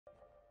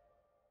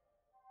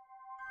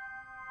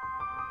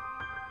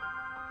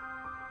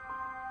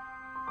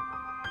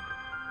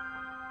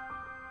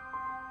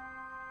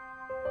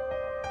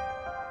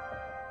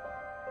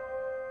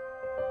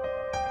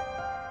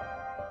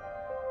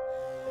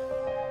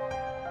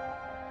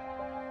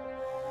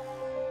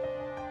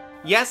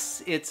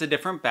Yes, it's a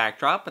different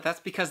backdrop, but that's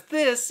because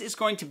this is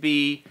going to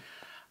be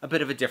a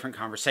bit of a different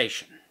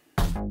conversation.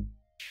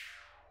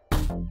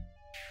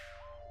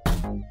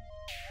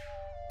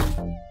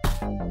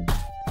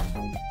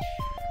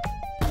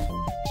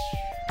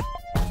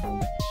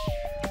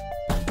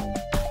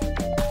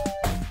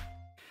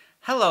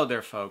 Hello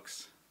there,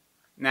 folks.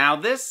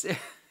 Now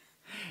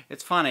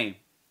it's funny.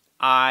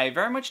 I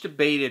very much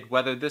debated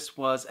whether this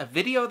was a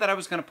video that I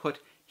was going to put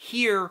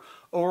here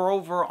or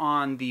over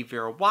on the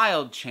Vera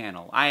Wild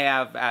channel. I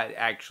have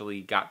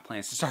actually got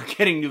plans to start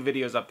getting new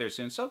videos up there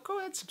soon, so go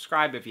ahead and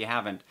subscribe if you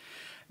haven't.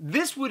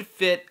 This would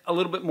fit a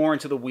little bit more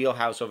into the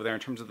wheelhouse over there in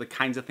terms of the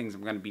kinds of things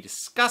I'm going to be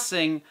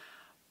discussing,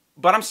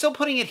 but I'm still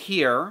putting it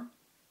here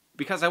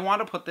because I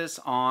want to put this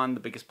on the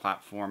biggest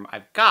platform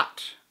I've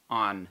got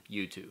on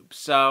YouTube.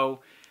 So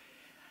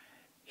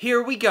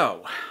here we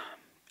go.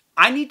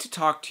 I need to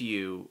talk to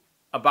you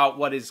about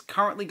what is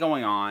currently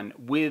going on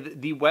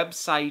with the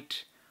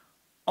website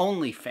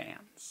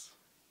OnlyFans.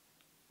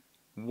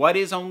 What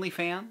is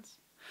OnlyFans?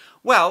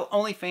 Well,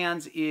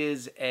 OnlyFans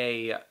is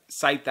a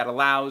site that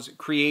allows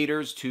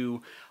creators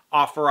to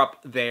offer up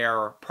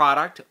their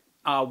product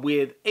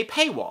with a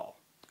paywall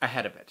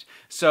ahead of it.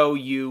 So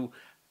you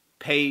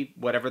pay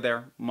whatever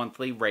their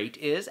monthly rate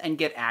is and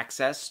get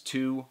access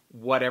to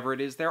whatever it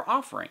is they're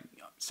offering.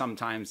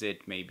 Sometimes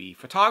it may be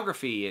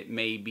photography, it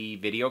may be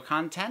video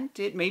content,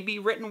 it may be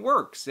written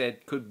works,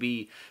 it could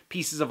be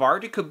pieces of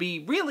art, it could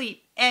be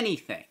really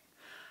anything.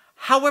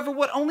 However,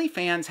 what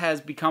OnlyFans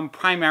has become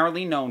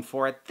primarily known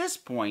for at this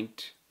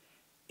point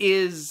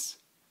is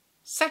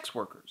sex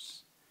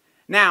workers.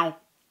 Now,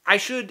 I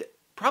should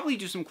probably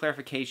do some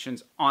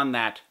clarifications on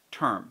that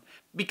term,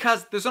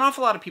 because there's an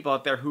awful lot of people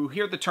out there who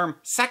hear the term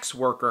sex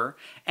worker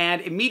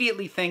and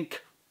immediately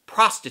think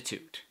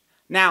prostitute.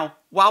 Now,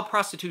 while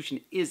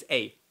prostitution is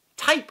a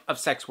type of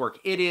sex work,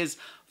 it is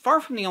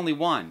far from the only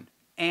one.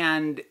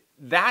 And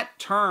that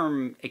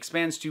term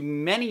expands to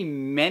many,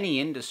 many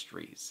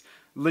industries.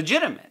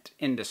 Legitimate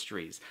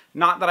industries.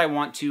 Not that I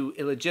want to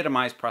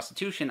illegitimize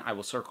prostitution. I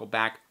will circle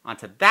back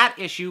onto that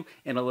issue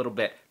in a little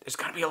bit. There's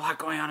going to be a lot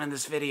going on in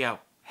this video.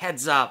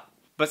 Heads up.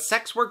 But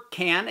sex work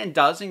can and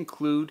does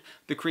include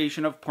the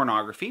creation of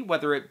pornography,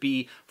 whether it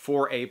be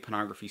for a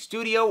pornography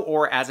studio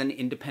or as an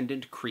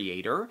independent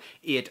creator.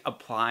 It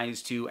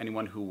applies to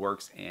anyone who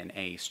works in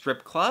a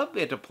strip club.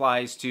 It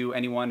applies to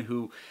anyone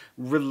who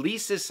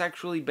releases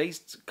sexually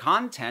based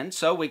content.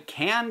 So it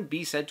can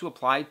be said to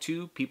apply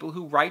to people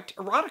who write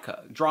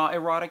erotica, draw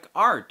erotic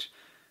art.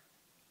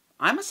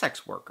 I'm a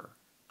sex worker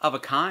of a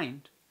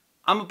kind.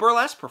 I'm a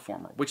burlesque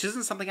performer, which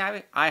isn't something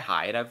I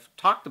hide. I've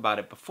talked about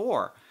it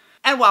before.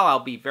 And while I'll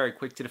be very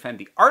quick to defend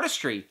the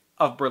artistry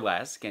of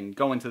burlesque and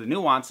go into the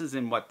nuances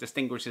and what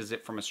distinguishes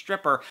it from a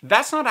stripper,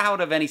 that's not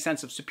out of any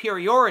sense of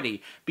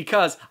superiority,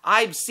 because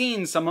I've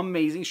seen some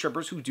amazing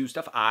strippers who do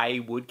stuff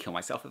I would kill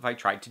myself if I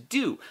tried to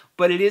do.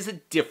 But it is a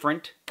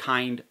different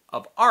kind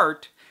of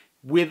art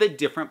with a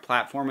different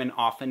platform and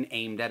often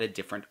aimed at a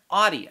different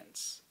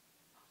audience.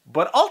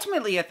 But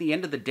ultimately, at the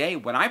end of the day,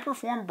 when I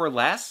perform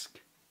burlesque,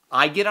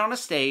 I get on a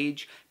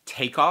stage,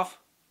 take off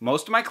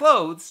most of my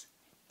clothes,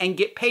 and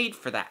get paid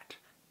for that.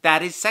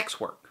 That is sex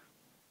work.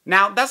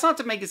 Now, that's not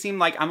to make it seem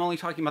like I'm only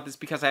talking about this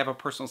because I have a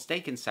personal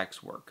stake in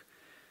sex work.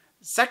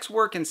 Sex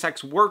work and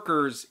sex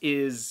workers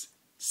is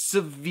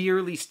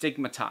severely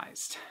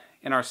stigmatized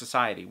in our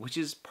society, which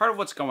is part of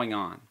what's going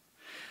on.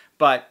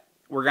 But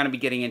we're going to be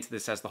getting into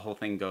this as the whole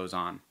thing goes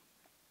on.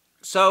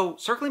 So,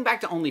 circling back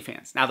to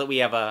OnlyFans, now that we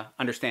have an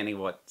understanding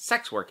of what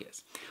sex work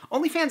is.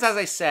 OnlyFans, as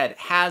I said,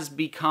 has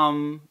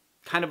become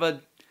kind of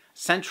a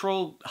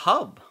central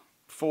hub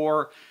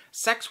for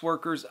sex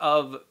workers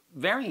of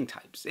varying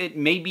types. It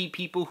may be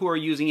people who are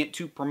using it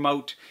to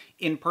promote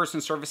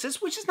in-person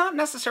services, which is not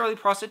necessarily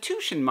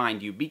prostitution,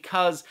 mind you,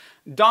 because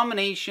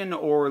domination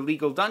or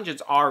legal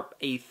dungeons are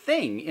a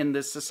thing in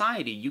this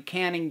society. You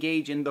can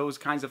engage in those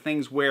kinds of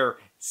things where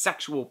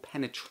sexual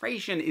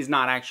penetration is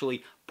not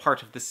actually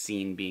part of the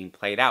scene being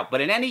played out. But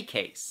in any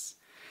case,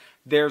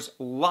 there's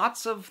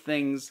lots of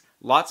things,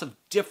 lots of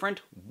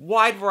different,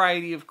 wide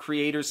variety of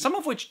creators, some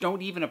of which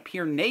don't even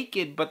appear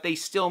naked, but they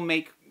still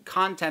make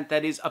content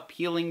that is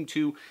appealing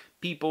to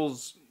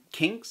people's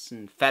kinks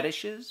and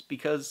fetishes,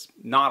 because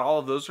not all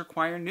of those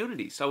require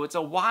nudity. So it's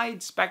a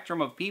wide spectrum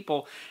of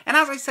people. And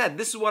as I said,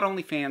 this is what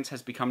OnlyFans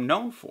has become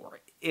known for.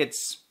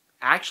 It's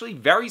actually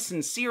very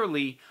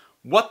sincerely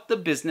what the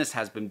business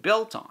has been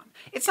built on.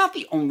 It's not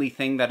the only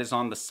thing that is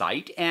on the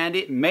site, and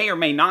it may or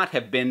may not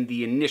have been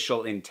the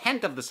initial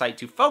intent of the site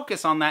to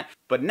focus on that.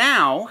 But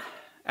now,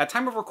 at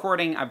time of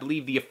recording, I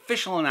believe the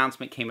official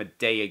announcement came a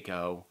day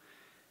ago.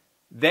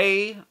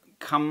 They,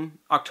 come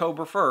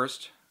October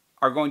 1st,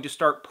 are going to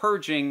start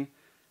purging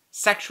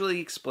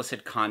sexually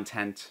explicit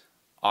content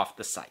off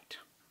the site,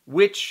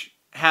 which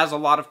has a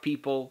lot of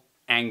people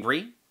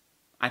angry,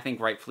 I think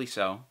rightfully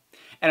so,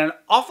 and an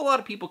awful lot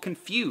of people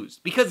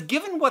confused, because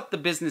given what the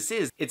business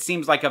is, it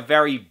seems like a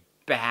very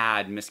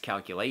bad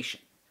miscalculation.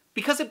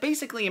 Because it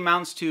basically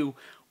amounts to,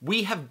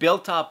 we have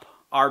built up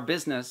our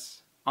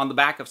business on the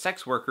back of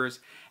sex workers,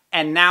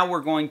 and now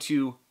we're going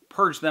to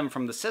purge them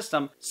from the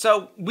system.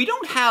 So we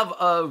don't have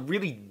a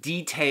really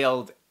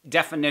detailed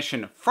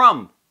definition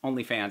from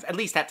OnlyFans, at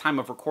least at time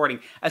of recording,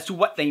 as to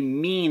what they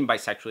mean by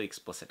sexually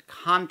explicit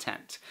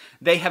content.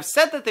 They have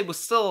said that they will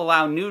still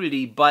allow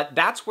nudity, but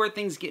that's where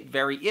things get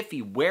very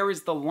iffy. Where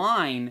is the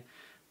line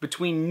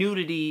between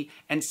nudity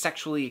and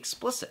sexually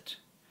explicit?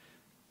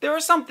 There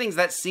are some things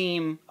that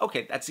seem,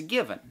 okay, that's a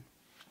given.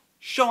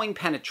 Showing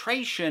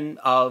penetration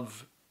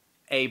of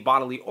a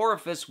bodily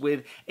orifice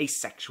with a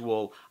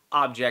sexual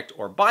object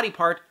or body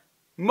part,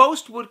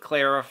 most would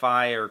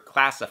clarify or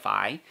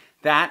classify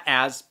that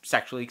as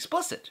sexually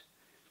explicit.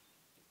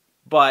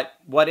 But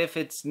what if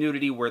it's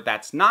nudity where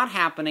that's not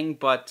happening,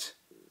 but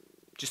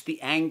just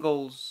the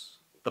angles,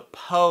 the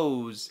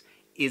pose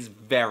is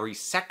very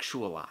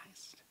sexualized?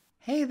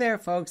 Hey there,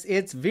 folks.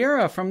 It's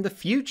Vera from the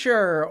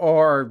future,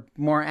 or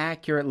more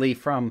accurately,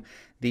 from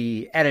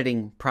the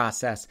editing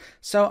process.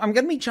 So I'm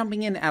going to be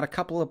jumping in at a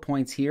couple of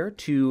points here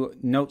to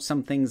note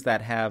some things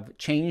that have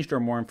changed or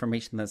more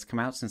information that's come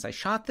out since I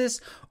shot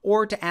this,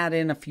 or to add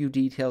in a few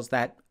details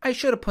that I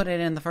should have put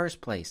in the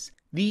first place.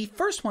 The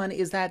first one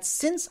is that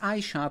since I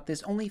shot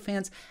this,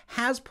 OnlyFans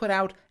has put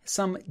out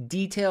some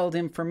detailed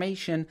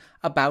information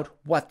about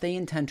what they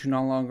intend to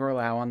no longer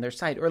allow on their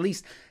site, or at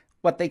least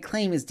what they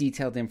claim is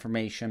detailed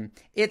information.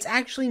 It's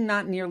actually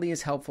not nearly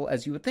as helpful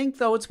as you would think,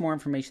 though it's more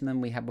information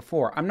than we had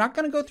before. I'm not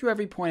going to go through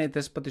every point of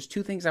this, but there's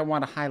two things I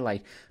want to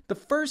highlight. The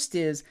first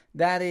is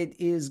that it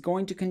is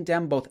going to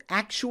condemn both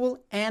actual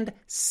and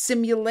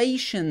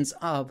simulations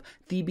of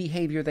the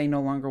behavior they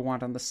no longer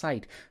want on the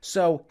site.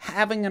 So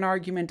having an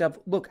argument of,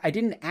 look, I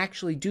didn't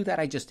actually do that,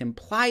 I just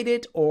implied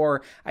it,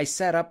 or I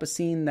set up a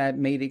scene that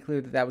made it clear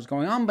that that was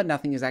going on, but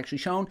nothing is actually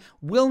shown,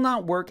 will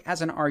not work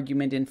as an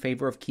argument in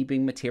favor of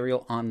keeping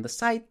material on the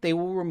site. They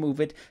will remove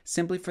it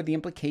simply for the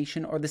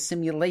implication or the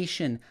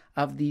simulation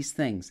of these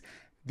things.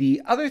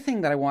 The other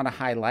thing that I want to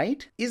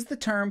highlight is the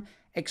term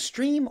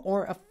extreme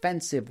or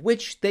offensive,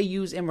 which they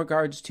use in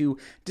regards to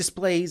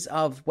displays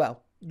of,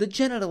 well, the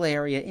genital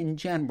area in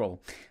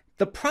general.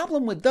 The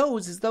problem with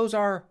those is those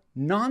are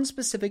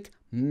non-specific,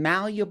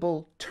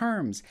 malleable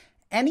terms.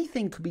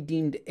 Anything could be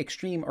deemed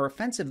extreme or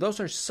offensive. Those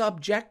are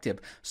subjective.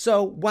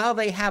 So while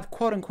they have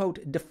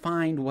quote-unquote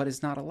defined what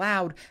is not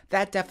allowed,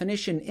 that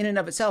definition in and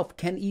of itself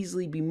can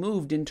easily be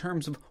moved in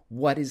terms of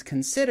what is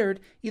considered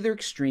either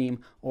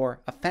extreme or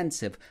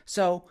offensive.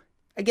 So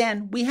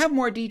again, we have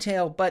more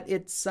detail, but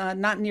it's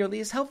not nearly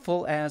as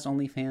helpful as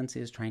OnlyFans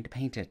is trying to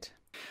paint it.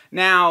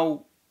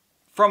 Now,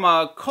 from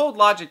a cold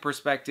logic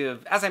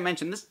perspective, as I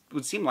mentioned, this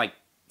would seem like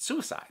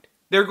suicide.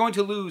 They're going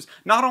to lose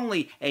not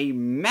only a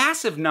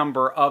massive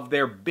number of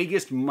their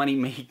biggest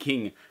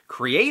money-making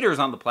creators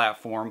on the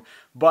platform,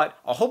 but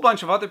a whole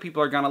bunch of other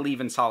people are going to leave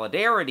in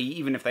solidarity,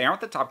 even if they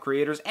aren't the top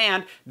creators,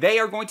 and they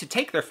are going to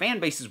take their fan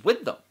bases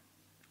with them.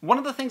 One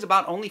of the things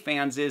about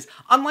OnlyFans is,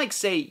 unlike,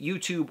 say,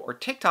 YouTube or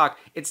TikTok,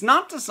 it's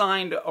not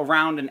designed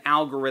around an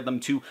algorithm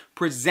to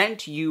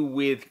present you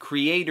with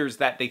creators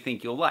that they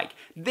think you'll like.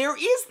 There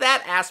is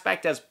that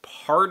aspect as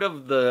part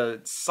of the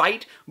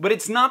site, but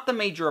it's not the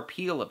major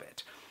appeal of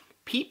it.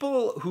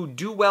 People who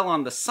do well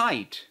on the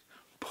site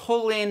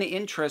pull in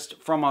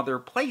interest from other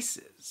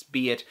places,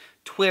 be it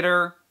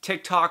Twitter,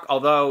 TikTok,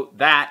 although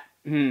that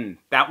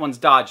one's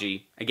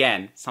dodgy.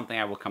 Again, something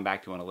I will come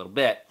back to in a little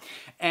bit.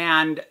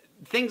 And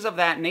things of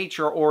that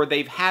nature, or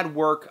they've had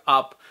work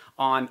up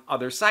on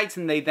other sites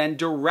and they then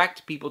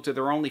direct people to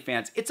their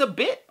OnlyFans. It's a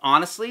bit,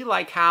 honestly,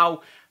 like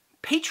how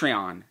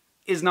Patreon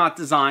is not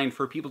designed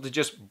for people to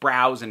just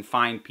browse and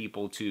find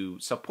people to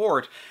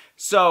support.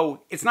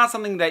 So it's not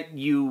something that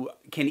you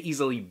can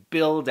easily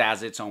build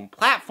as its own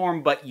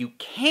platform, but you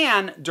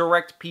can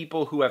direct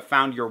people who have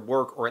found your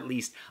work, or at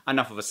least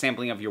enough of a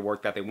sampling of your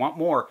work that they want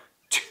more,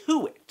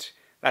 to it.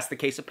 That's the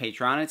case of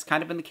Patreon, and it's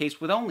kind of been the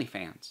case with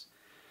OnlyFans.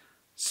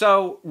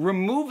 So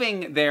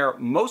removing their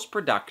most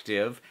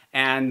productive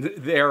and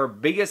their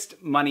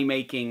biggest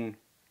money-making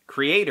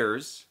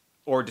creators,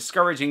 or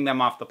discouraging them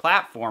off the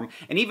platform,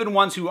 and even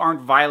ones who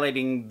aren't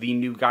violating the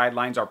new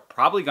guidelines are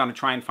probably going to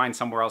try and find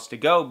somewhere else to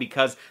go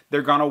because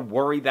they're going to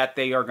worry that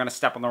they are going to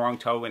step on the wrong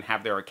toe and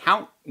have their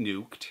account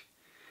nuked,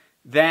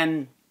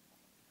 then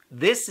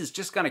this is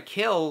just going to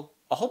kill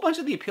a whole bunch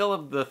of the appeal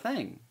of the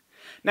thing.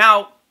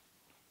 Now,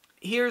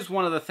 here's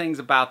one of the things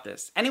about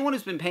this. Anyone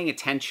who's been paying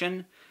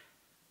attention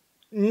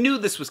knew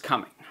this was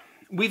coming.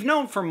 We've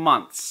known for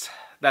months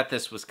that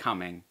this was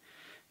coming.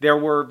 There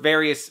were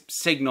various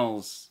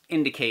signals,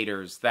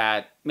 indicators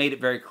that made it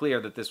very clear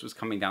that this was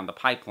coming down the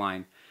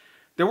pipeline.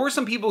 There were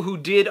some people who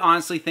did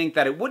honestly think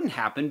that it wouldn't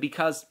happen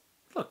because,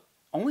 look,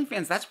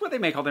 OnlyFans, that's where they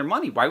make all their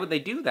money. Why would they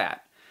do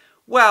that?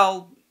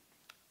 Well,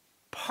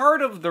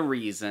 part of the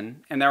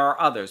reason, and there are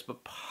others,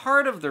 but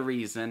part of the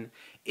reason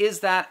is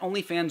that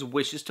OnlyFans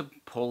wishes to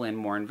pull in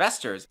more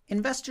investors.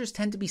 Investors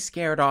tend to be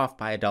scared off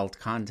by adult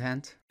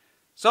content.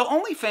 So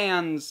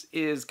OnlyFans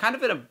is kind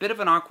of in a bit of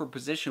an awkward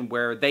position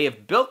where they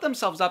have built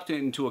themselves up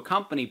into a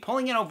company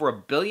pulling in over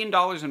 $1 billion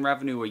in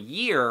revenue a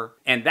year,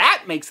 and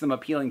that makes them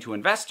appealing to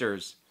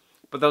investors.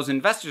 But those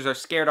investors are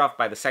scared off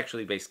by the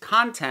sexually based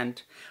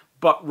content,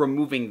 But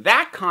removing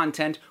that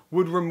content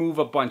would remove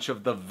a bunch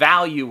of the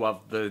value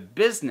of the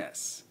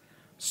business.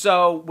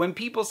 So when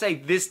people say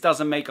this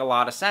doesn't make a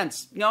lot of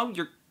sense, no,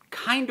 you're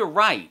kind of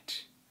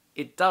right.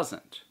 It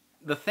doesn't.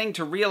 The thing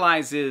to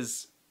realize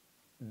is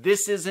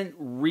this isn't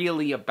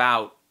really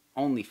about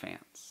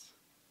OnlyFans.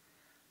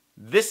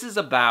 This is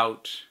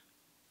about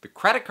the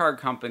credit card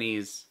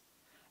companies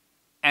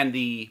and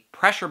the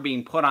pressure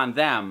being put on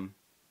them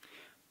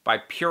by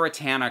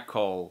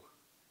puritanical,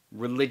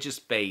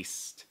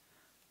 religious-based,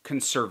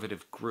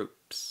 conservative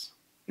groups.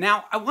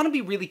 Now, I want to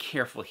be really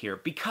careful here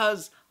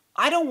because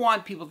I don't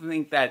want people to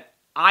think that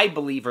I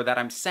believe or that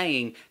I'm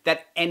saying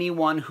that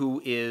anyone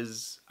who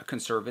is a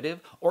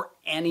conservative or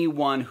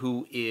anyone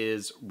who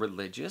is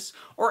religious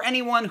or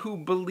anyone who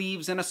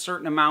believes in a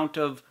certain amount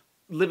of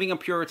living a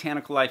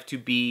puritanical life to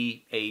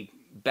be a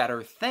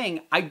better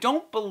thing, I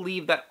don't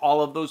believe that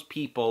all of those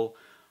people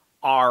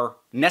are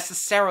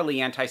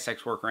necessarily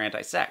anti-sex work or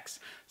anti-sex.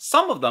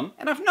 Some of them,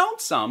 and I've known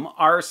some,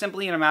 are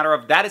simply in a matter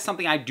of that is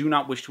something I do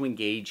not wish to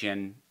engage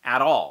in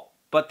at all.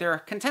 But they're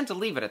content to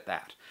leave it at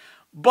that.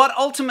 But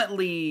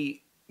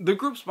ultimately, the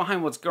groups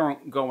behind what's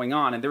going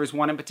on, and there is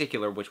one in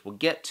particular which we'll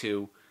get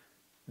to,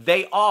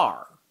 they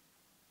are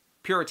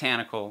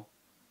puritanical,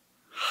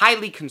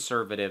 highly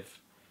conservative,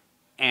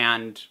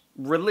 and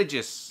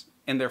religious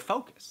in their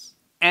focus.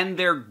 And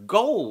their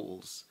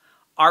goals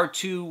are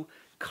to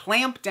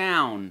clamp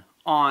down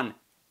on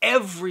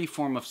every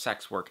form of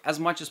sex work as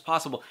much as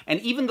possible,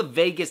 and even the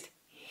vaguest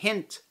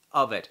hint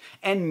of it.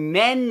 And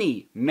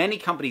many, many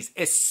companies,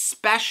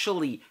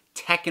 especially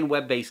tech and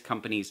web-based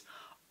companies,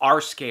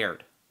 are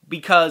scared.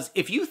 Because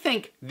if you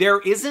think there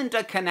isn't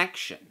a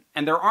connection,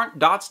 and there aren't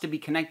dots to be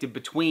connected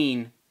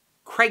between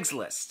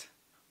Craigslist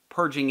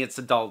purging its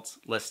adult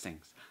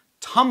listings,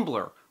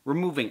 Tumblr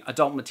removing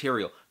adult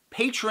material,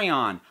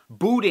 Patreon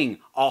booting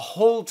a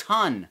whole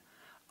ton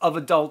of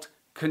adult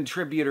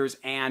contributors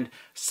and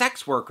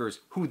sex workers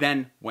who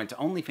then went to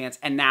OnlyFans,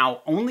 and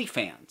now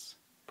OnlyFans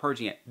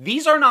purging it.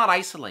 These are not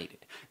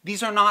isolated.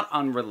 These are not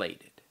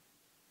unrelated.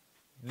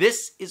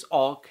 This is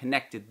all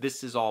connected.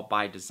 This is all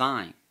by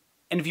design.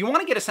 And if you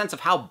want to get a sense of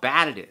how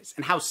bad it is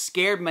and how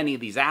scared many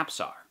of these apps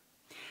are,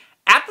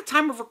 at the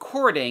time of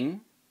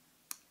recording,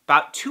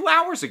 about 2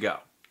 hours ago,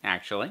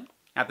 actually,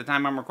 at the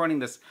time I'm recording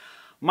this,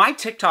 my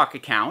TikTok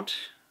account,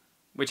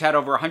 which had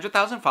over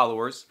 100,000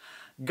 followers,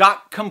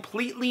 got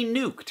completely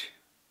nuked.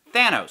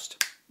 Thanos,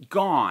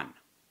 gone.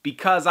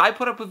 Because I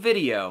put up a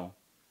video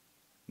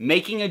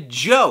making a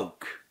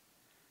joke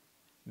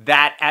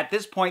that at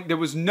this point there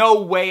was no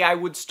way I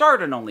would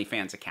start an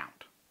OnlyFans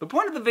account. The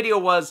point of the video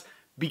was,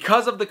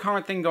 because of the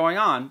current thing going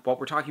on, what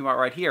we're talking about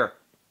right here,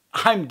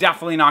 I'm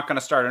definitely not going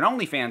to start an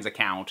OnlyFans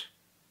account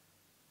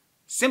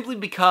simply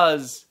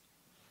because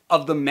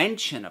of the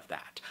mention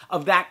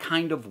of that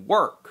kind of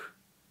work.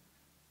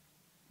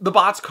 The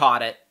bots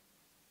caught it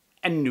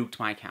and nuked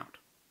my account.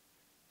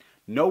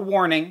 No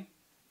warning,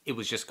 it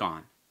was just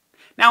gone.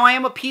 Now I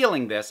am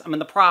appealing this, I'm in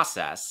the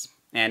process,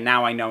 and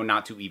now I know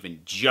not to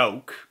even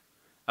joke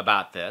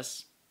about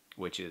this,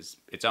 which is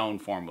its own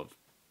form of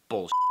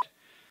bullshit.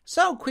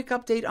 So, quick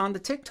update on the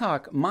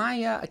TikTok. My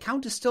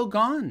account is still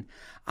gone.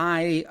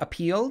 I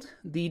appealed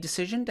the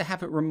decision to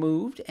have it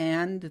removed,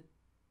 and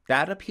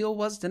that appeal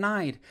was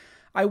denied.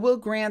 I will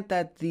grant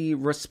that the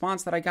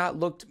response that I got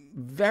looked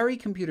very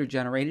computer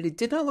generated. It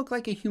did not look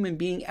like a human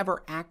being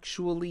ever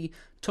actually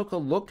took a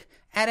look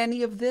at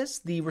any of this.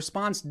 The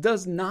response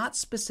does not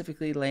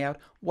specifically lay out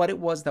what it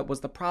was that was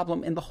the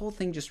problem, and the whole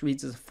thing just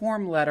reads as a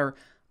form letter.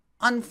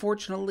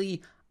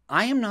 Unfortunately,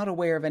 I am not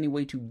aware of any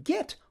way to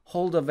get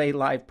hold of a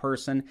live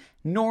person,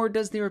 nor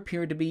does there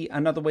appear to be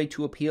another way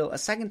to appeal a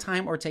second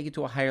time or take it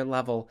to a higher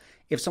level.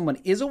 If someone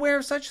is aware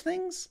of such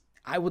things,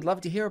 I would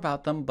love to hear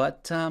about them,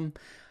 but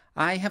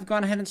I have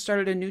gone ahead and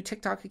started a new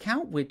TikTok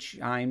account, which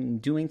I'm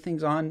doing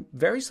things on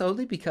very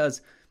slowly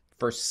because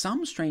for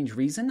some strange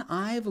reason,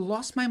 I've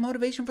lost my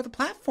motivation for the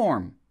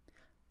platform.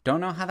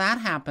 Don't know how that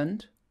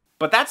happened.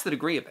 But that's the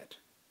degree of it.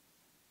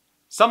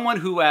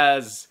 Someone who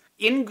has,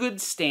 in good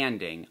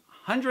standing,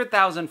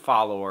 100,000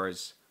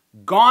 followers,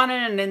 gone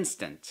in an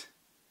instant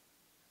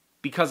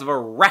because of a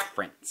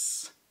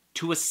reference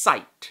to a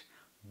site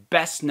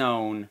best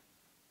known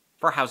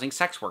for housing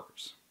sex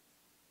workers.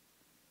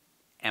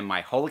 And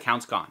my whole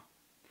account's gone.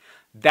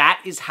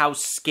 That is how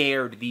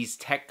scared these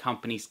tech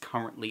companies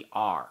currently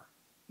are.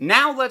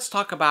 Now let's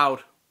talk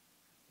about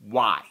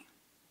why.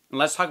 And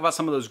let's talk about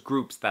some of those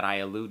groups that I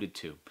alluded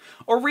to.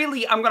 Or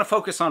really, I'm going to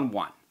focus on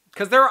one.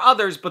 Because there are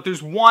others, but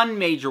there's one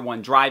major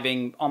one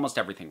driving almost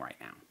everything right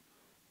now.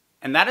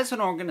 And that is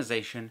an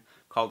organization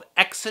called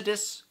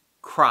Exodus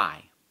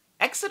Cry.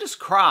 Exodus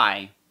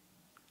Cry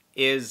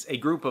is a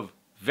group of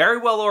very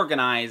well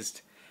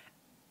organized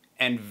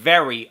and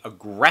very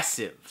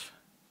aggressive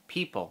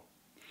people.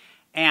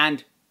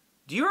 And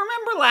do you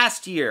remember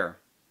last year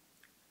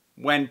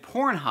when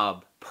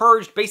Pornhub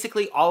purged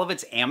basically all of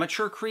its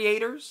amateur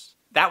creators?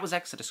 That was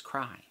Exodus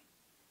Cry.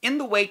 In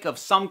the wake of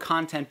some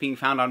content being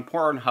found on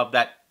Pornhub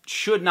that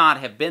should not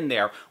have been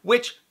there,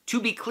 which,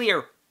 to be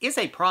clear, is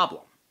a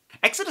problem.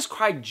 Exodus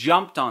Cry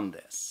jumped on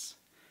this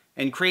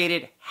and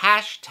created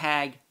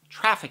hashtag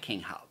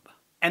trafficking hub.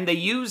 And they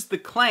used the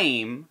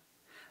claim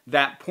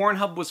that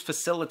Pornhub was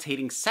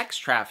facilitating sex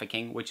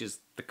trafficking, which is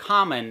the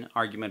common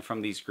argument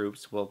from these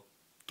groups. We'll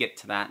get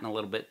to that in a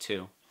little bit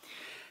too.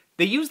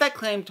 They used that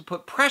claim to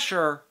put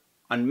pressure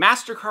on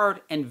MasterCard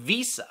and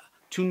Visa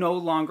to no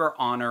longer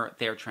honor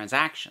their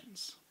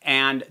transactions.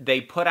 And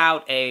they put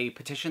out a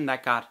petition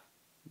that got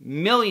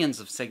millions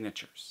of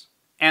signatures.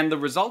 And the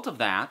result of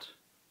that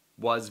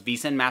was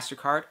Visa and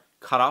MasterCard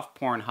cut off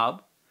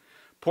Pornhub.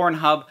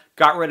 Pornhub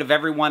got rid of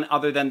everyone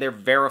other than their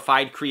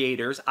verified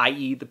creators,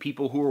 i.e. the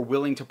people who were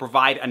willing to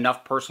provide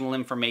enough personal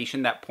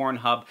information that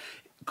Pornhub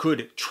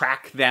could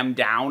track them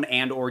down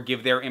and or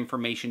give their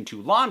information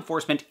to law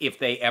enforcement if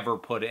they ever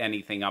put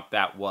anything up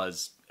that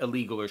was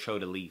illegal or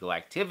showed illegal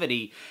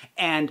activity,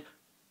 and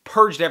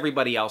purged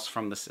everybody else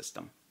from the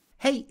system.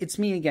 Hey, it's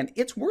me again.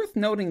 It's worth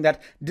noting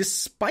that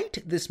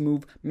despite this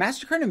move,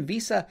 MasterCard and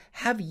Visa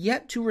have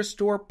yet to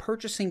restore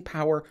purchasing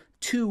power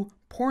to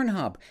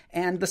Pornhub,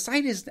 and the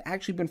site has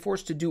actually been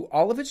forced to do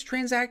all of its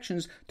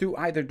transactions through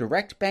either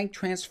direct bank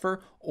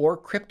transfer or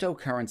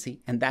cryptocurrency,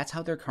 and that's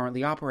how they're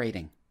currently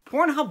operating.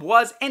 Pornhub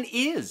was and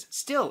is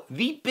still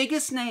the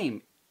biggest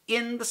name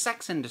in the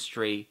sex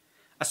industry,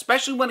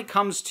 especially when it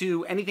comes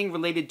to anything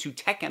related to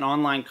tech and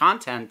online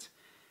content,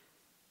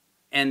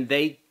 and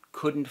they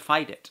couldn't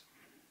fight it.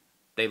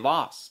 They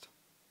lost.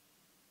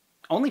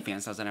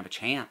 OnlyFans doesn't have a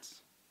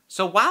chance.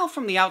 So while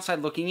from the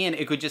outside looking in,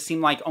 it could just seem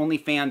like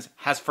OnlyFans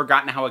has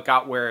forgotten how it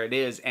got where it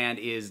is and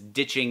is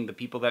ditching the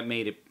people that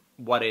made it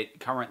what it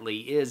currently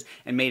is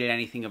and made it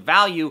anything of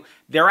value,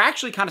 they're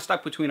actually kind of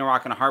stuck between a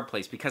rock and a hard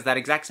place because that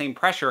exact same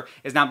pressure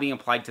is now being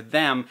applied to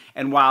them.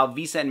 And while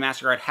Visa and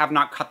MasterCard have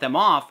not cut them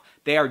off,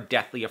 they are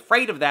deathly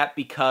afraid of that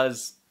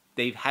because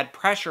they've had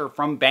pressure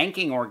from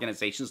banking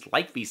organizations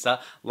like Visa,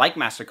 like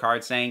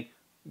MasterCard, saying,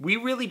 we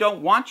really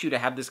don't want you to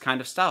have this kind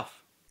of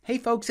stuff. Hey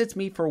folks, it's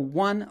me for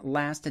one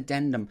last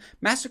addendum.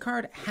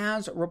 MasterCard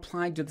has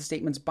replied to the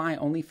statements by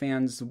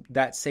OnlyFans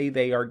that say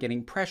they are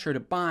getting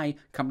pressured by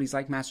companies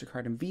like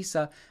MasterCard and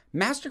Visa.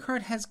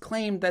 MasterCard has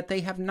claimed that they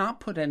have not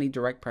put any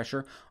direct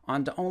pressure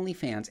onto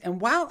OnlyFans.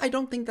 And while I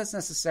don't think that's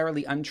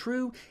necessarily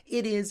untrue,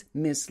 it is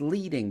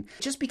misleading.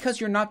 Just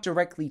because you're not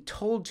directly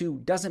told to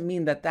doesn't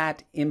mean that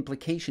that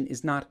implication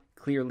is not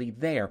clearly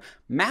there.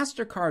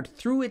 MasterCard,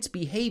 through its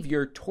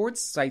behavior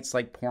towards sites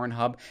like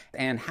Pornhub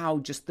and how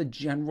just the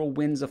general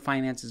winds of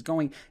finance is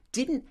going,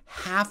 didn't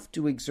have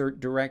to exert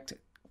direct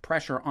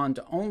pressure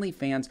onto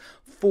OnlyFans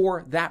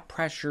for that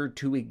pressure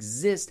to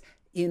exist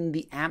in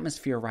the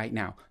atmosphere right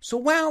now. So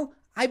while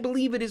I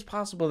believe it is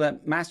possible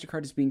that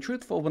MasterCard is being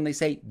truthful when they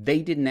say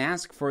they didn't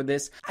ask for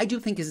this, I do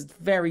think it's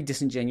very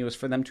disingenuous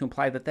for them to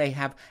imply that they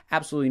have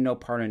absolutely no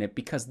part in it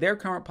because their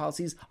current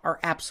policies are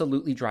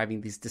absolutely driving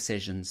these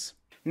decisions.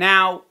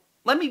 Now,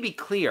 let me be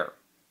clear.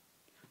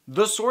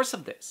 The source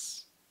of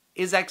this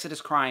is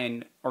Exodus Cry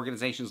and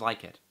organizations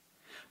like it.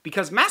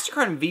 Because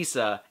MasterCard and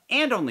Visa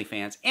and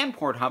OnlyFans and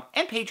Pornhub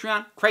and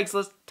Patreon,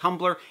 Craigslist,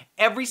 Tumblr,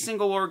 every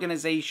single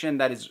organization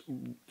that is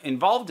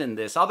involved in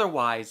this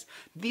otherwise,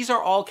 these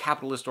are all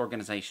capitalist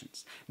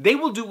organizations. They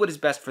will do what is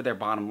best for their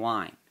bottom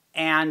line.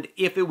 And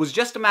if it was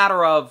just a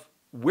matter of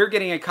we're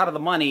getting a cut of the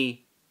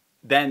money,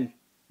 then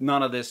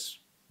none of this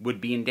would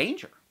be in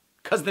danger.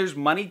 Because there's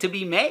money to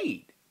be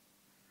made.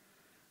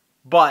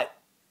 But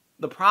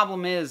the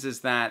problem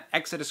is that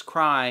Exodus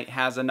Cry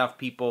has enough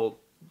people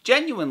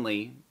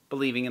genuinely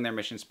believing in their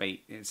mission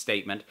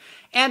statement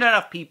and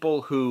enough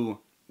people who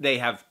they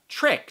have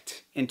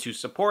tricked into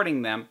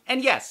supporting them.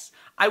 And yes,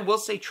 I will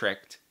say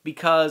tricked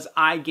because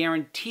I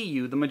guarantee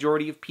you the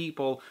majority of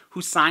people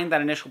who signed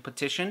that initial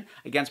petition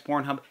against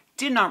Pornhub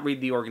did not read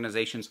the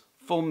organization's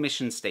full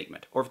mission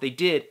statement. Or if they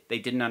did, they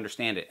didn't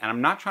understand it. And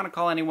I'm not trying to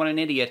call anyone an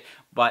idiot,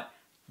 but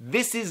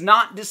this is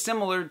not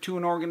dissimilar to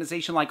an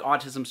organization like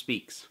Autism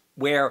Speaks,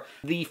 where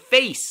the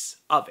face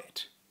of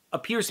it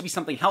appears to be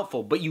something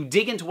helpful, but you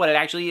dig into what it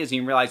actually is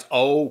and you realize,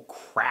 oh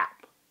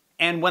crap.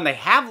 And when they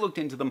have looked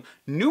into them,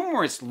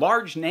 numerous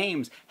large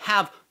names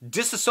have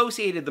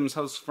disassociated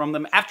themselves from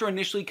them after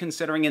initially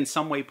considering in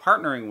some way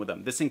partnering with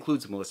them. This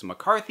includes Melissa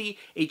McCarthy,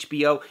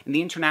 HBO, and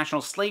the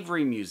International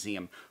Slavery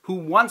Museum, who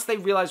once they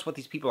realized what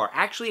these people are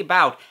actually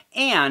about,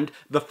 and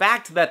the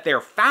fact that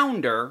their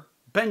founder,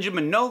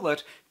 Benjamin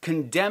Nolet,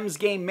 condemns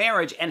gay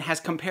marriage and has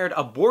compared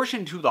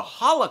abortion to the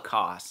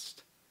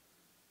Holocaust,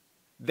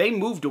 they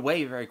moved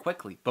away very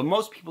quickly. But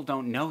most people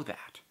don't know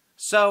that.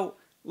 So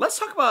let's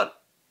talk about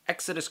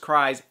Exodus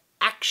Cry's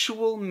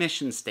actual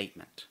mission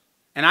statement.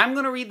 And I'm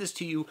going to read this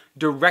to you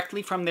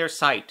directly from their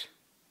site.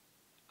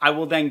 I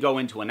will then go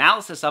into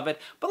analysis of it,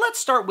 but let's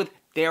start with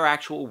their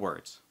actual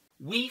words.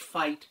 We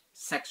fight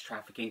sex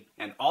trafficking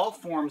and all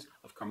forms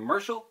of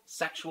commercial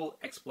sexual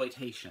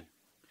exploitation.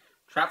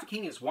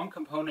 Trafficking is one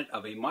component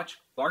of a much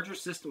larger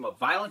system of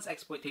violence,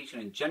 exploitation,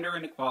 and gender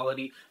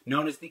inequality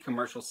known as the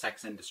commercial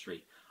sex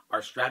industry.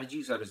 Our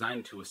strategies are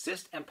designed to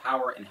assist,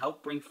 empower, and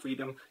help bring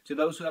freedom to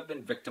those who have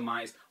been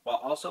victimized, while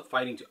also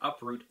fighting to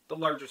uproot the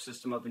larger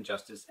system of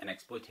injustice and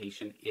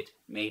exploitation it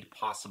made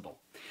possible.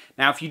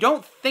 Now, if you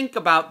don't think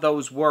about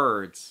those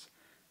words,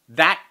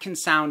 that can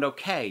sound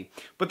okay.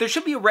 But there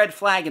should be a red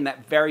flag in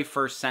that very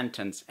first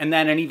sentence, and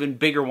then an even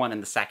bigger one in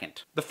the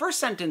second. The first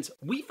sentence,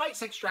 we fight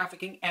sex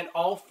trafficking and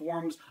all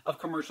forms of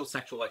commercial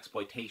sexual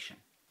exploitation.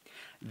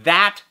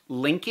 That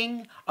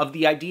linking of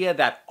the idea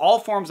that all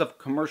forms of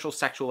commercial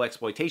sexual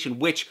exploitation,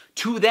 which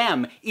to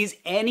them is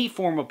any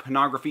form of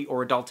pornography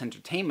or adult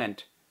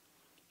entertainment,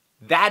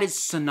 that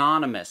is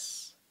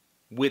synonymous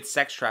with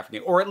sex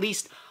trafficking, or at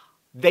least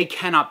they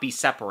cannot be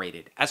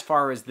separated as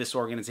far as this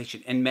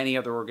organization and many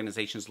other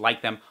organizations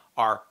like them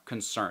are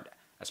concerned.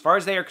 As far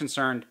as they are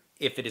concerned,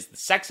 if it is the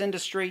sex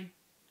industry,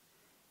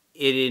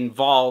 it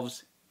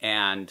involves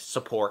and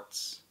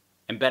supports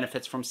and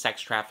benefits from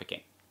sex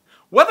trafficking.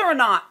 Whether or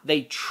not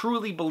they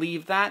truly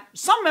believe that,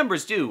 some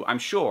members do, I'm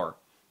sure.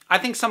 I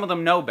think some of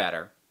them know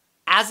better,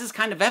 as is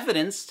kind of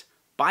evidenced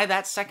by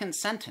that second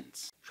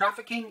sentence.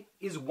 Trafficking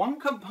is one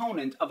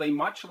component of a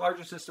much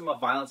larger system of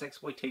violence,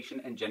 exploitation,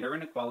 and gender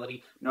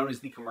inequality known as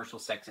the commercial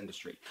sex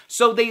industry.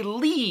 So they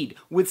lead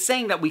with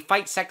saying that we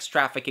fight sex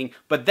trafficking,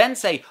 but then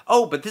say,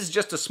 oh, but this is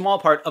just a small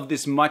part of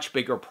this much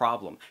bigger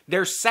problem.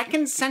 Their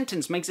second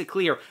sentence makes it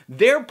clear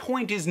their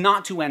point is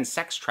not to end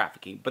sex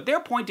trafficking, but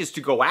their point is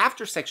to go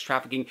after sex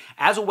trafficking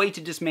as a way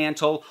to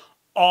dismantle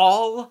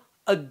all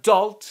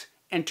adult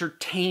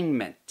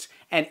entertainment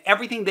and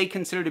everything they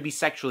consider to be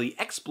sexually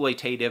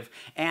exploitative.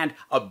 And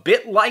a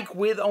bit like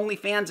with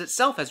OnlyFans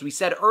itself, as we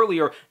said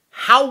earlier,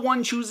 how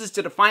one chooses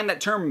to define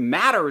that term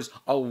matters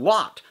a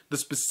lot. The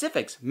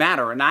specifics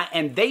matter,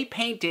 and they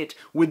paint it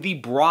with the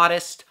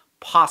broadest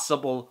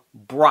possible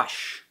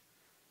brush.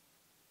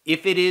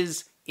 If it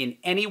is in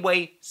any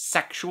way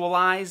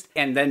sexualized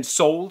and then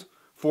sold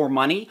for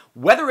money,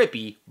 whether it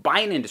be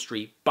by an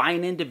industry, by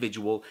an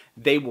individual,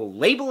 they will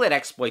label it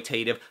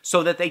exploitative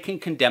so that they can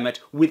condemn it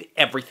with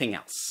everything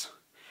else.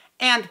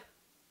 And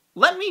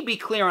let me be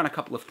clear on a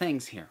couple of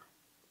things here.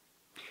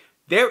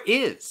 There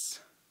is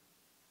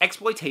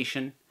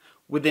exploitation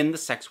within the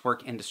sex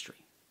work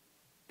industry.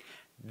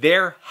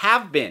 There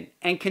have been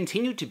and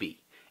continue to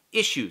be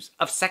issues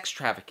of sex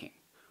trafficking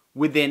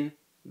within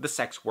the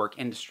sex work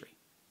industry.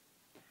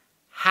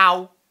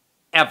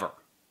 However,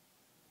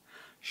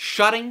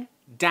 shutting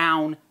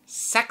down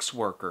sex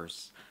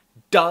workers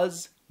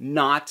does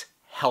not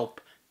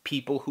help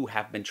people who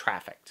have been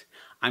trafficked.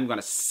 I'm going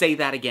to say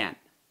that again.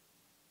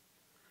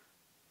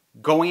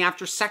 Going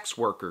after sex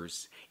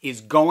workers is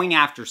going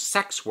after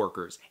sex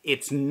workers.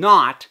 It's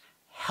not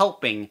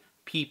helping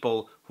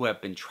people who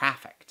have been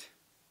trafficked.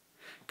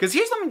 Because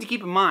here's something to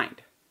keep in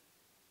mind.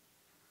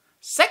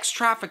 Sex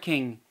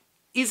trafficking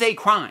is a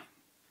crime.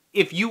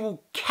 If you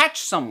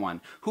catch someone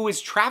who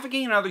is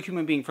trafficking another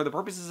human being for the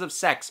purposes of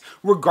sex,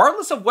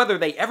 regardless of whether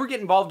they ever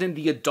get involved in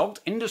the adult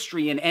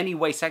industry in any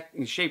way,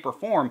 shape, or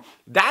form,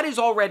 that is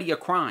already a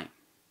crime.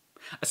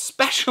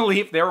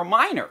 Especially if they're a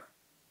minor.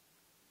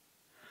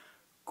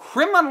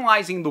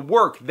 Criminalizing the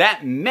work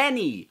that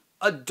many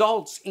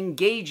adults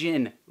engage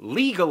in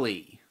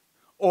legally,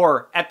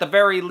 or at the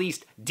very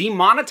least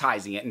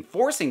demonetizing it,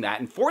 enforcing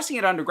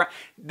it underground.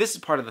 This is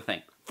part of the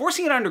thing.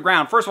 Forcing it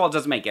underground, first of all,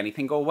 doesn't make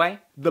anything go away.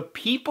 The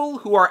people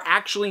who are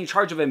actually in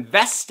charge of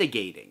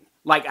investigating,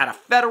 like at a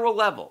federal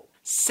level,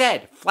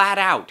 said flat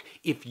out,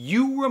 if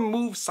you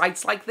remove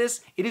sites like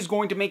this, it is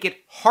going to make it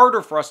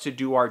harder for us to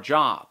do our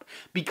job.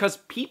 Because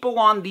people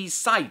on these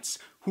sites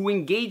who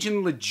engage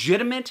in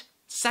legitimate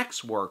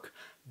sex work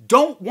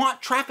don't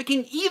want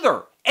trafficking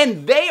either.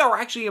 And they are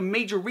actually a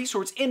major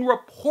resource in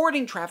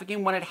reporting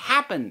trafficking when it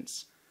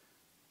happens.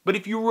 But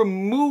if you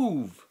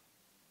remove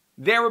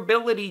their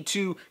ability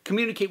to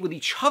communicate with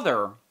each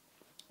other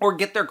or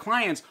get their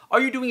clients, all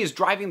you're doing is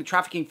driving the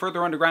trafficking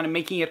further underground and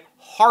making it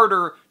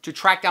harder to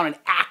track down and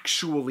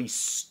actually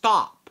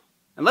stop.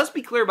 And let's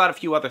be clear about a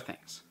few other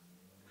things.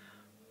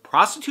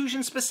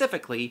 Prostitution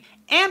specifically,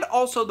 and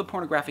also the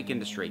pornographic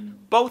industry,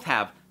 both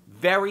have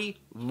very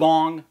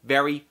long,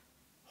 very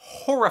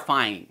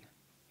horrifying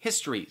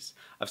histories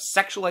of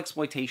sexual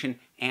exploitation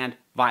and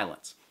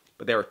violence.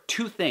 But there are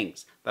two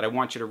things that I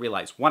want you to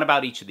realize, one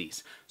about each of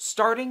these.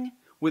 Starting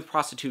with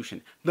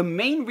prostitution. The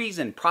main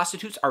reason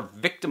prostitutes are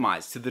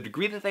victimized to the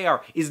degree that they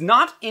are is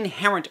not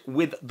inherent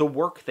with the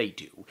work they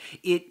do.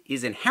 It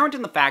is inherent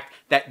in the fact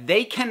that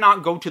they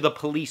cannot go to the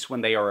police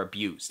when they are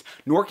abused,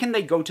 nor can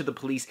they go to the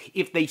police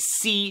if they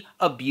see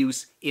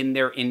abuse in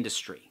their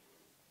industry,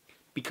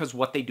 because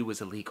what they do is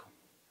illegal.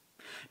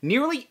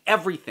 Nearly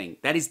everything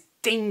that is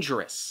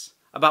dangerous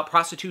about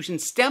prostitution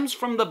stems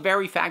from the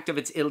very fact of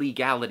its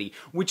illegality,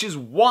 which is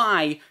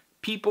why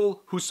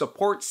people who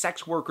support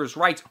sex workers'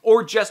 rights,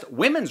 or just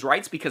women's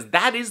rights, because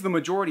that is the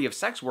majority of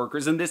sex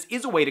workers, and this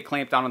is a way to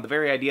clamp down on the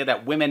very idea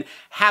that women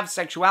have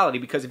sexuality,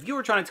 because if you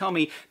were trying to tell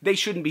me they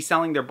shouldn't be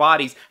selling their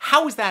bodies,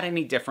 how is that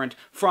any different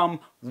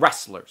from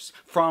wrestlers,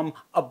 from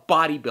a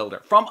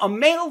bodybuilder, from a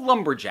male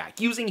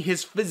lumberjack using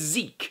his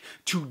physique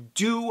to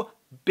do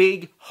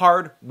big,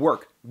 hard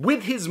work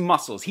with his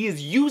muscles? He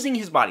is using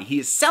his body. He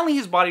is selling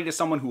his body to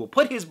someone who will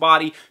put his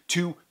body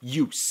to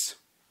use.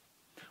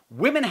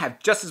 Women have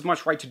just as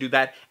much right to do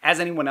that as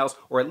anyone else,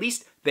 or at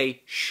least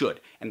they should.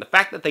 And the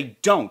fact that they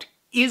don't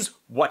is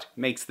what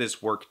makes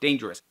this work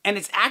dangerous. And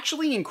it's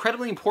actually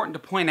incredibly important to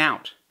point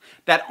out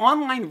that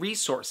online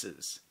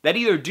resources that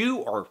either do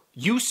or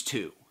used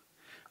to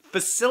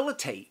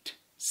facilitate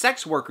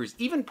sex workers,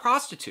 even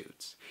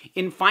prostitutes,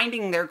 in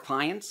finding their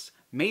clients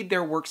made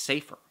their work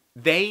safer.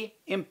 They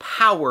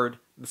empowered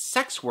the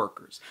sex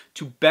workers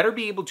to better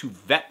be able to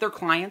vet their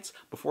clients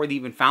before they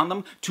even found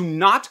them, to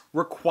not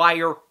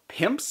require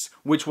pimps,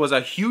 which was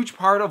another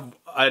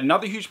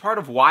huge part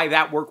of why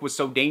that work was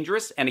so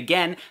dangerous. And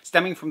again,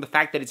 stemming from the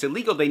fact that it's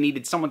illegal, they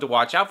needed someone to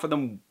watch out for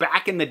them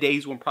back in the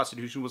days when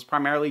prostitution was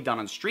primarily done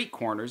on street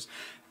corners.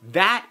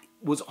 That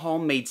was all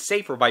made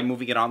safer by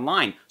moving it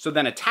online. So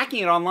then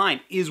attacking it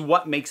online is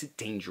what makes it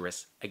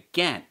dangerous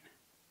again.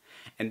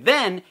 And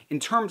then, in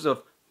terms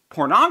of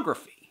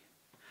pornography,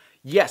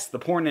 yes, the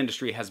porn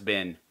industry has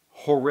been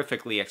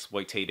horrifically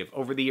exploitative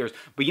over the years.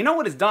 But you know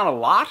what has done a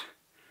lot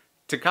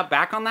to cut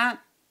back on that?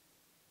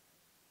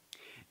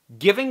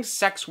 Giving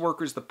sex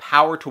workers the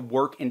power to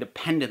work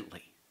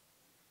independently.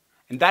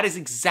 And that is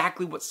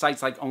exactly what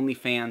sites like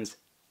OnlyFans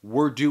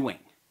were doing.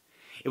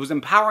 It was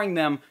empowering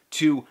them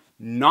to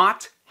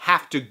not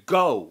have to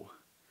go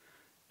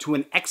to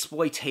an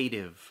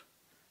exploitative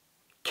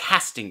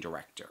casting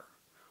director,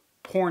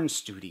 porn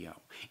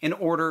studio, in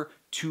order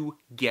to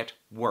get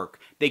work.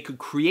 They could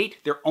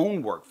create their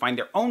own work, find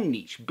their own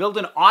niche, build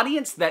an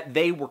audience that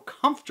they were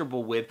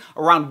comfortable with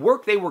around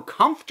work they were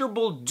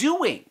comfortable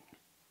doing.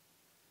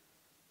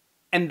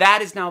 And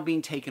that is now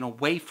being taken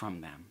away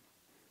from them.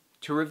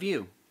 To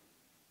review,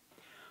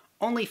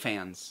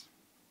 OnlyFans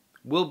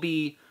will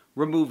be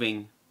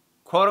removing,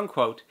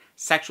 quote-unquote,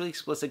 sexually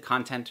explicit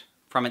content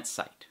from its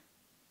site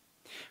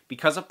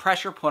because of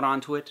pressure put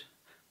onto it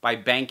by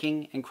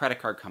banking and credit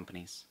card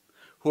companies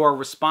who are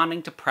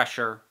responding to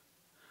pressure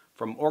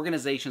from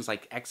organizations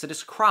like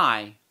Exodus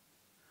Cry,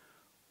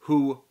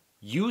 who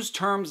use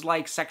terms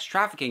like sex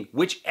trafficking,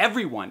 which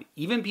everyone,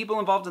 even people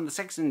involved in the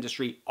sex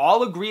industry,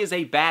 all agree is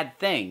a bad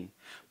thing,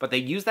 but they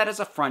use that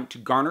as a front to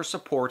garner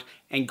support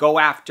and go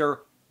after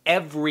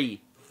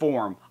every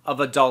form of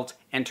adult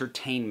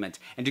entertainment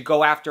and to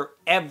go after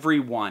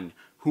everyone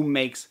who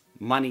makes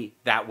money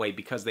that way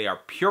because they are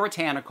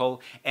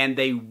puritanical and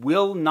they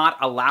will not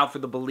allow for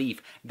the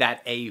belief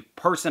that a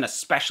person,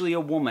 especially a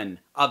woman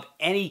of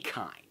any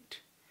kind,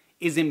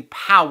 is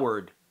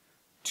empowered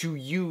to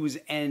use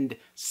and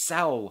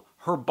sell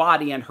her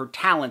body and her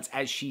talents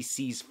as she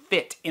sees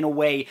fit in a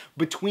way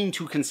between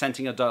two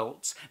consenting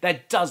adults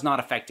that does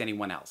not affect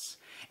anyone else.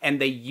 And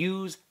they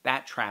use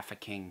that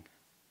trafficking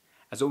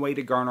as a way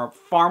to garner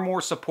far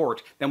more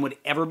support than would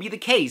ever be the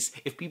case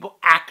if people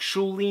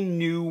actually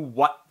knew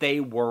what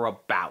they were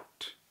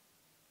about.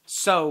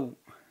 So,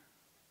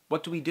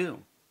 what do we do?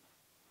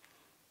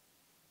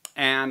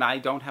 And I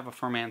don't have a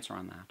firm answer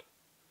on that.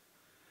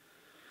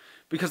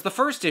 Because the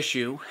first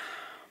issue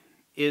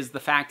is the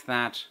fact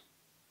that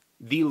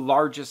the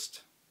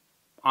largest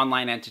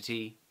online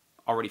entity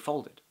already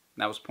folded.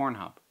 That was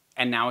Pornhub.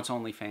 And now it's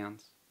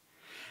OnlyFans.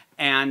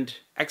 And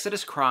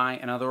Exodus Cry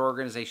and other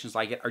organizations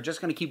like it are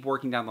just going to keep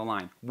working down the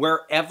line.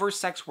 Wherever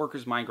sex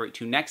workers migrate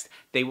to next,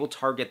 they will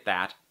target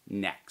that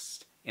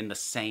next in the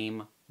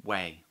same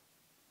way.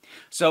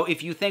 So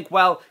if you think,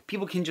 well,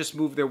 people can just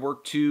move their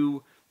work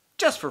to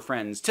Just for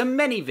Friends, to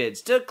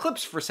ManyVids, to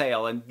Clips for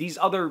Sale, and these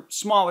other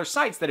smaller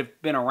sites that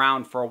have been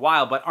around for a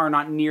while but are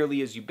not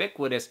nearly as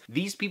ubiquitous,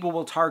 these people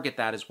will target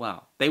that as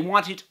well. They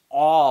want it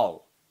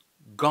all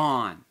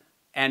gone.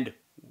 And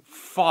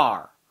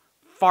far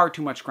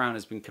too much ground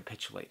has been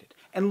capitulated.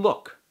 And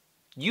look,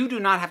 you do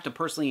not have to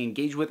personally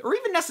engage with or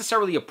even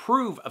necessarily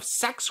approve of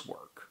sex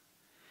work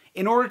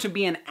in order to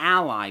be an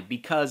ally,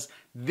 because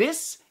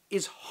this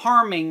is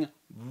harming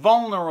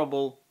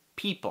vulnerable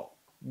people.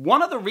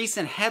 One of the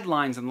recent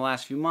headlines in the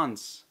last few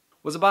months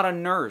was about a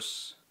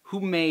nurse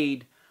who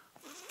made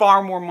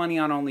far more money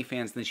on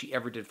OnlyFans than she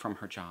ever did from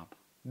her job.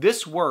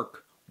 This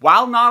work,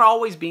 while not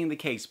always being the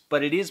case,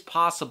 but it is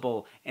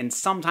possible, and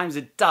sometimes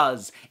it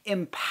does,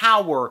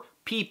 empower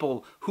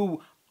people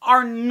who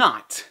are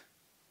not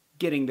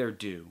getting their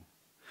due,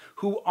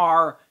 who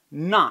are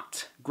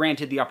not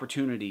granted the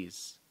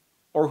opportunities,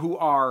 or who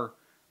are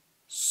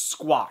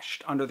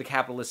squashed under the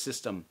capitalist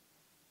system,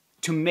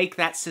 to make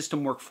that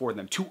system work for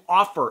them, to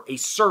offer a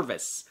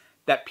service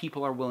that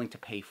people are willing to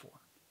pay for.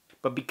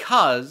 But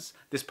because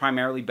this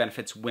primarily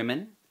benefits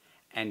women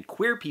and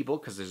queer people,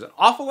 because there's an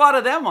awful lot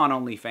of them on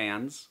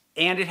OnlyFans,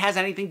 and it has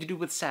anything to do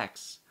with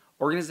sex,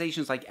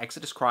 organizations like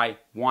Exodus Cry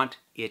want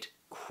it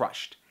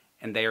crushed,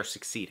 and they are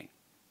succeeding.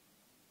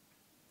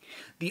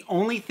 The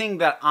only thing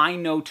that I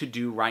know to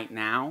do right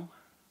now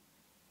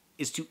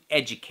is to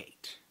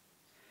educate.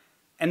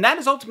 And that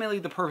is ultimately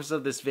the purpose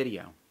of this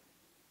video.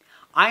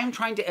 I am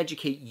trying to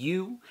educate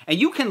you, and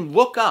you can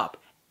look up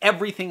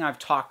everything I've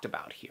talked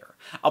about here.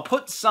 I'll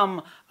put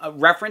some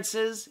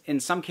references, in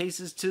some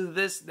cases, to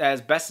this as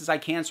best as I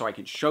can so I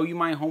can show you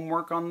my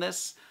homework on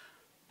this.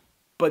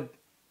 But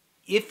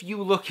if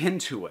you look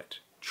into it,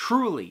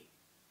 truly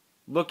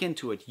look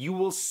into it, you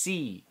will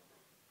see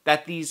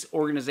that these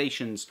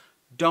organizations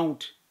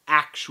don't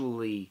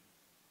actually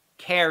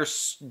care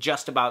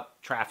just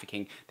about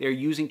trafficking. They're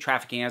using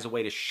trafficking as a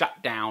way to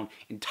shut down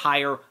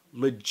entire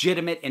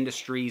legitimate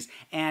industries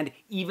and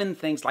even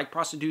things like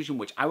prostitution,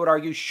 which I would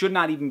argue should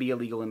not even be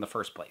illegal in the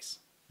first place.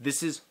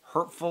 This is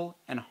hurtful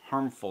and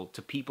harmful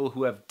to people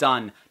who have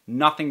done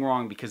nothing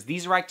wrong, because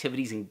these are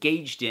activities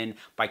engaged in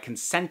by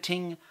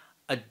consenting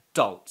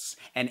adults.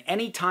 And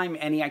anytime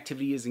any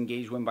activity is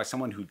engaged in by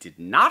someone who did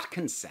not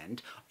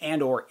consent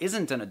and or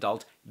isn't an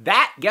adult,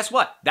 that, guess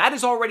what? That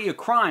is already a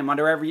crime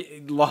under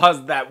every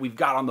laws that we've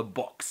got on the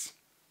books.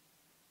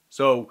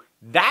 So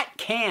that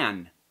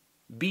can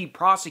be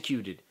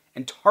prosecuted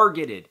and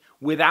targeted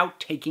without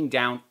taking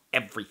down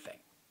everything.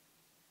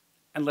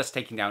 Unless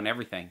taking down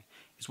everything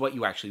is what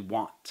you actually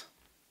want.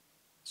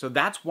 So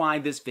that's why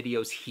this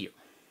video's here.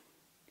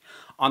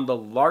 On the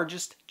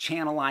largest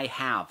channel I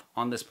have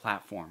on this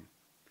platform.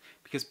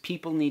 Because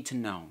people need to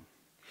know.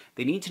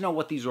 They need to know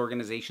what these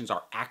organizations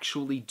are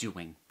actually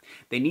doing.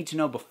 They need to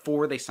know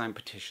before they sign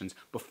petitions,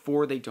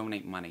 before they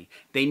donate money.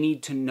 They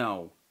need to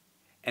know.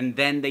 And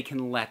then they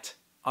can let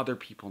other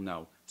people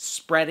know.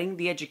 Spreading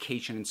the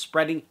education and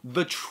spreading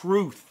the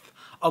truth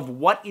of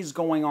what is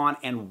going on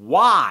and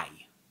why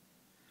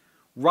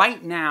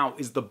right now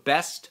is the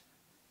best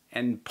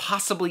and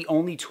possibly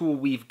only tool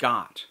we've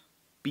got.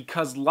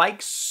 Because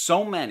like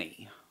so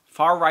many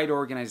far-right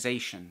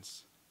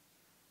organizations,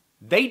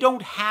 they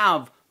don't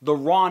have the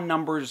raw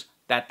numbers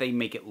that they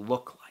make it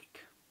look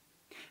like.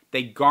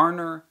 They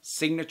garner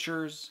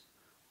signatures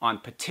on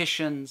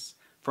petitions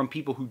from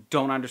people who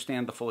don't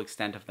understand the full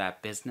extent of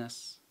that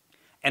business.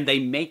 And they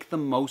make the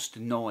most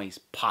noise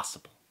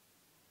possible.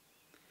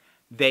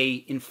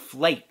 They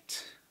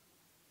inflate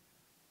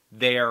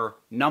their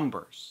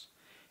numbers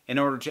in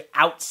order to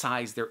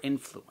outsize their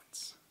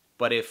influence.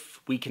 But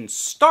if we can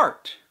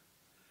start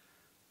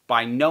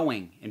by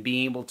knowing and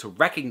being able to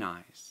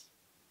recognize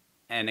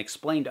and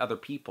explain to other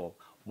people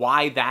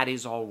why that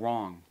is all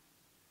wrong,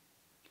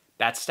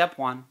 that's step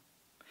one.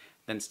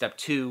 Then step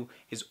two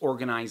is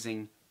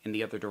organizing in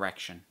the other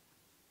direction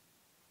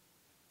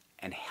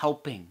and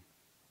helping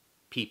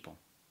people.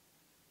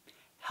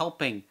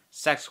 Helping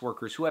sex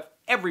workers who have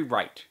every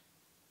right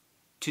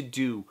to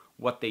do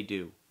what they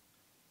do.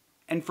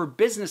 And for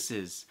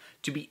businesses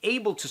to be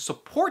able to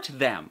support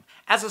them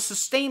as a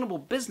sustainable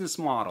business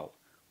model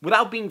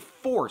without being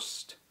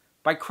forced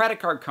by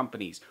credit card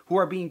companies who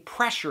are being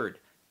pressured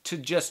to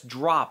just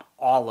drop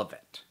all of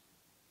it.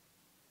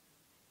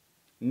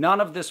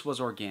 None of this was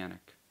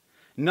organic.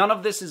 None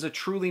of this is a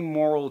truly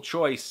moral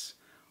choice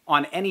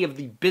on any of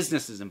the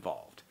businesses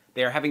involved.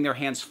 They are having their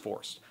hands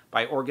forced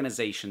by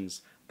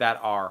organizations that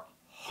are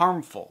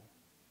harmful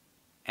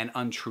and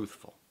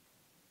untruthful.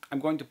 I'm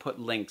going to put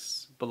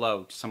links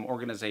below to some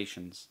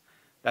organizations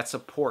that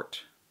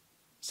support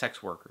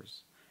sex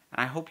workers.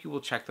 And I hope you will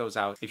check those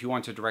out if you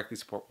want to directly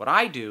support what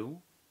I do.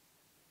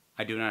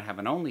 I do not have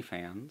an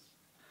OnlyFans,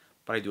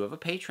 but I do have a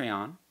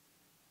Patreon.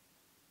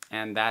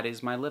 And that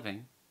is my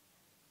living.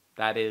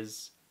 That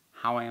is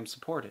how I am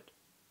supported.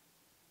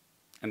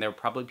 And there are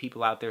probably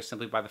people out there,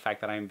 simply by the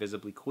fact that I am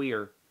visibly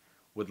queer,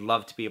 would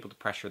love to be able to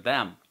pressure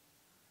them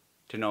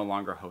to no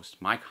longer host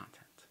my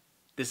content.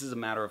 This is a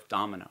matter of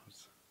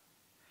dominoes.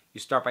 You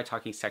start by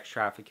talking sex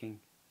trafficking.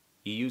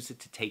 You use it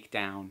to take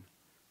down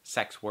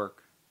sex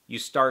work. You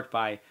start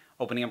by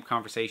opening up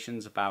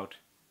conversations about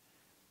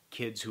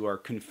kids who are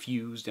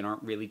confused and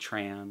aren't really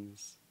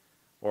trans,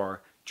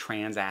 or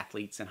trans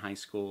athletes in high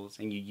schools,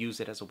 and you use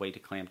it as a way to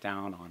clamp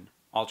down on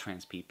all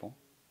trans people.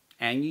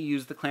 And you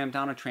use the clamp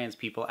down on trans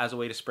people as a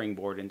way to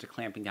springboard into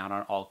clamping down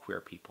on all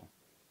queer people.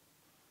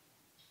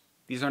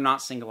 These are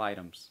not single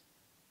items.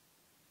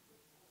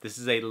 This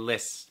is a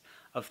list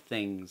of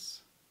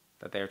things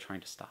that they are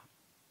trying to stop.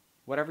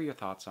 Whatever your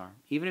thoughts are,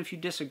 even if you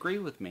disagree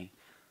with me,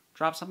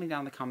 drop something down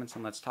in the comments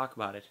and let's talk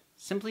about it.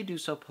 Simply do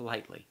so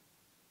politely.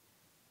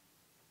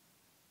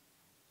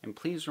 And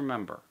please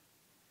remember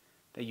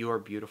that you are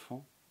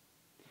beautiful,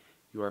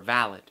 you are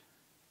valid,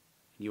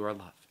 and you are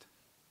loved.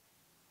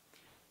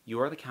 You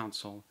are the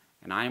council,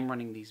 and I am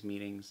running these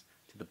meetings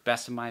to the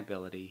best of my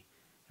ability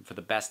and for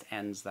the best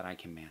ends that I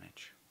can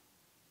manage.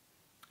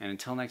 And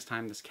until next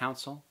time, this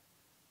council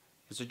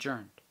is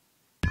adjourned.